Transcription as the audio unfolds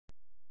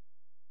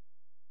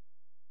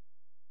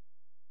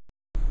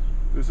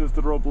This is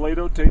the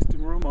Robledo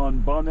tasting room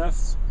on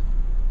Bonnes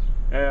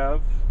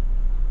Ave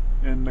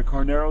in the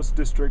Carneros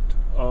district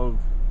of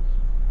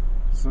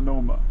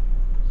Sonoma.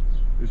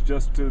 It's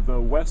just to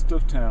the west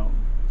of town.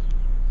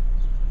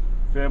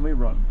 Family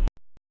run.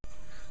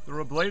 The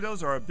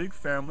Robledos are a big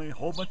family, a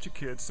whole bunch of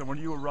kids, so when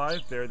you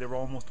arrive there will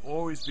almost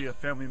always be a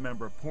family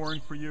member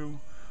pouring for you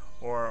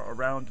or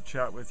around to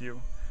chat with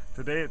you.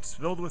 Today it's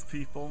filled with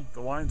people.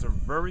 The wines are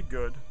very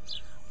good.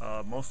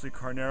 Mostly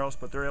Carneros,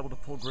 but they're able to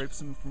pull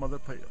grapes in from other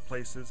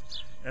places,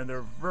 and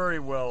they're very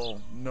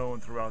well known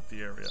throughout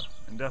the area,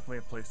 and definitely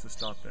a place to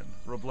stop in.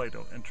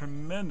 Robledo, and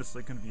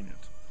tremendously convenient.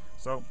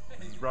 So,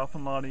 this is Ralph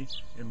and Lonnie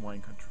in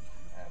wine country.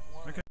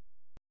 Okay.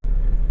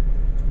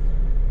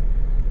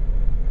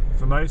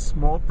 It's a nice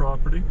small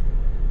property.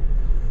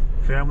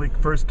 Family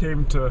first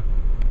came to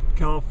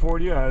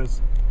California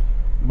as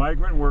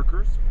migrant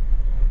workers.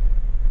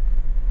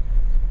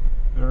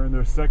 They're in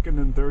their second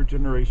and third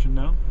generation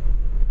now.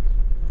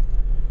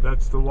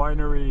 That's the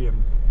winery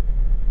and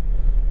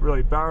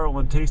really barrel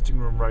and tasting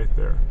room right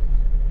there.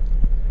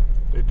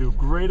 They do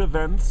great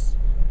events,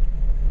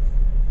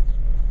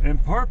 in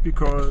part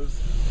because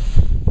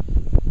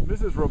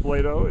Mrs.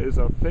 Robledo is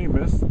a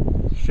famous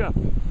chef.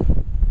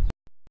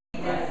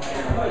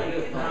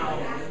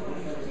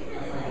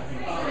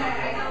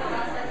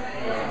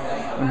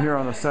 I'm here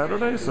on a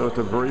Saturday, so it's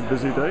a very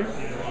busy day.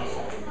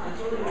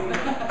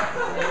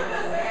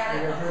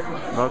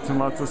 Lots and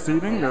lots of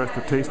seating. There's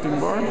the tasting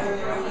bar.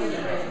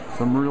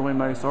 Some really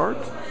nice art.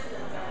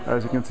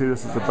 As you can see,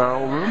 this is a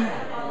barrel room.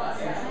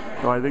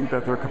 So I think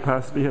that their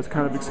capacity has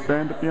kind of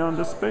expanded beyond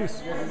this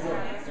space.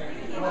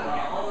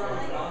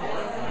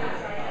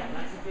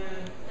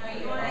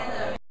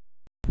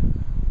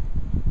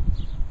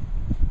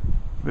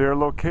 They are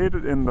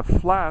located in the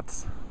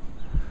flats,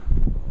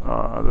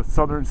 the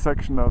southern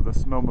section of the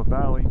Sonoma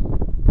Valley.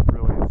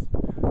 Really,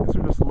 these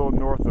are just a little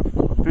north of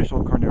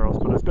official Carneros,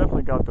 but it's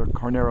definitely got the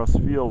Carneros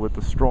feel with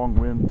the strong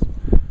winds.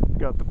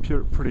 Got the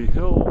pretty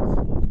hills.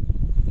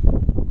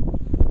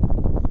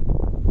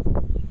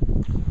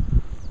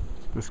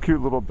 This cute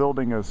little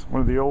building is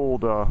one of the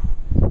old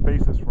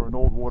bases for an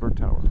old water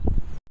tower.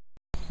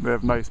 They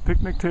have nice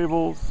picnic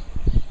tables,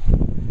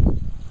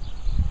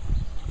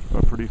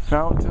 a pretty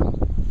fountain,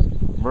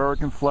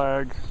 American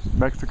flag,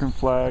 Mexican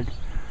flag,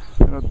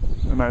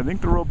 and I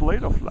think the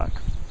Robledo flag.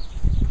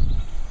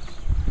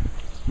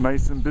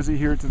 Nice and busy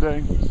here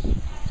today.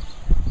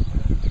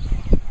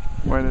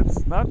 When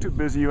it's not too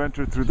busy, you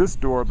enter through this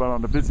door, but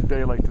on a busy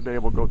day like today,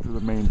 we'll go through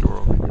the main door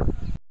over here.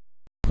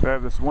 They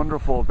have this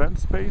wonderful event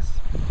space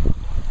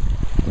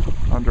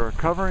under a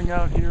covering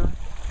out here.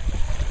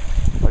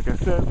 Like I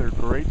said, they're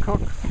great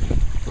cooks,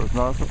 so it's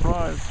not a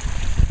surprise.